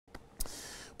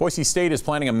Boise State is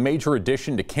planning a major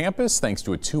addition to campus thanks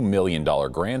to a $2 million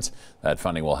grant. That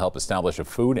funding will help establish a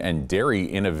food and dairy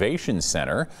innovation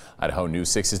center. Idaho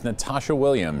News 6's Natasha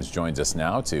Williams joins us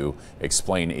now to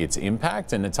explain its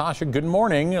impact. And Natasha, good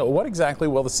morning. What exactly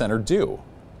will the center do?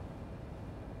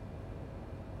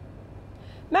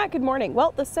 Matt, good morning.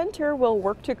 Well, the center will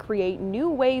work to create new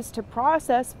ways to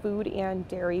process food and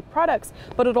dairy products,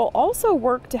 but it'll also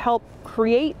work to help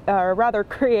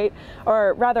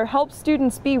help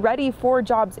students be ready for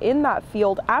jobs in that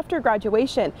field after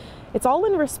graduation. It's all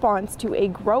in response to a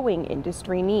growing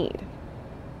industry need.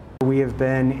 We have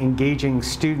been engaging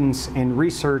students in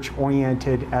research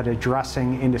oriented at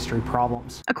addressing industry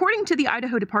problems. According to the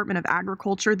Idaho Department of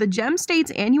Agriculture, the Gem State's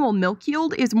annual milk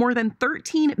yield is more than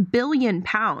 13 billion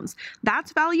pounds.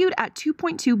 That's valued at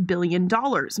 $2.2 billion,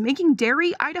 making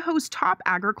dairy Idaho's top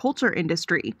agriculture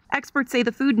industry. Experts say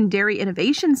the Food and Dairy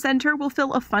Innovation Center will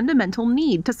fill a fundamental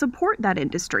need to support that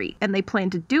industry, and they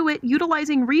plan to do it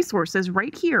utilizing resources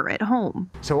right here at home.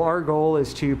 So our goal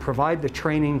is to provide the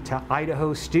training to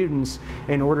Idaho students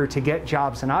in order to get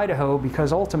jobs in Idaho,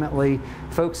 because ultimately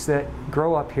folks that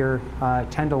grow up here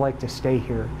tend to like to stay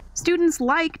here. Students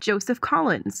like Joseph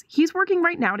Collins. He's working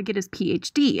right now to get his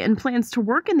PhD and plans to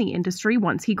work in the industry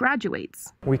once he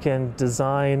graduates. We can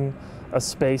design a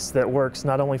space that works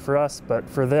not only for us, but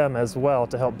for them as well,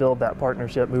 to help build that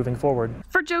partnership moving forward.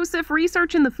 For Joseph,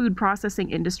 research in the food processing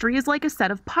industry is like a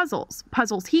set of puzzles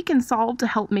he can solve to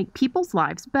help make people's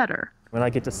lives better. When I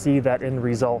get to see that end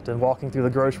result and walking through the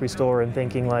grocery store and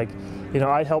thinking like,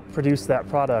 I helped produce that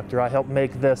product, or I helped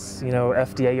make this,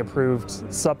 FDA approved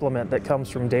supplement that comes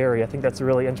from dairy. I think that's a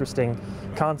really interesting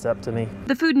concept to me.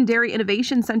 The Food and Dairy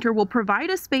Innovation Center will provide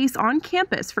a space on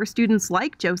campus for students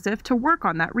like Joseph to work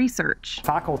on that research.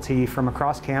 Faculty from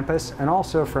across campus and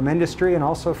also from industry and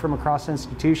also from across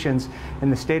institutions in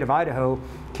the state of Idaho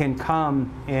can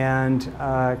come and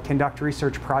conduct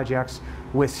research projects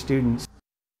with students.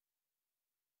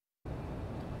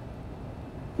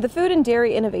 The Food and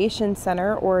Dairy Innovation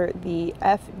Center, or the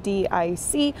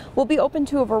FDIC, will be open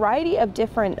to a variety of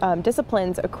different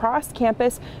disciplines across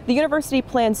campus. The university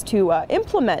plans to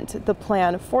implement the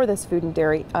plan for this Food and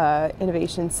Dairy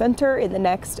Innovation Center in the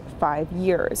next 5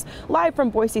 years. Live from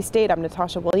Boise State, I'm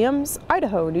Natasha Williams,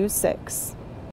 Idaho News 6.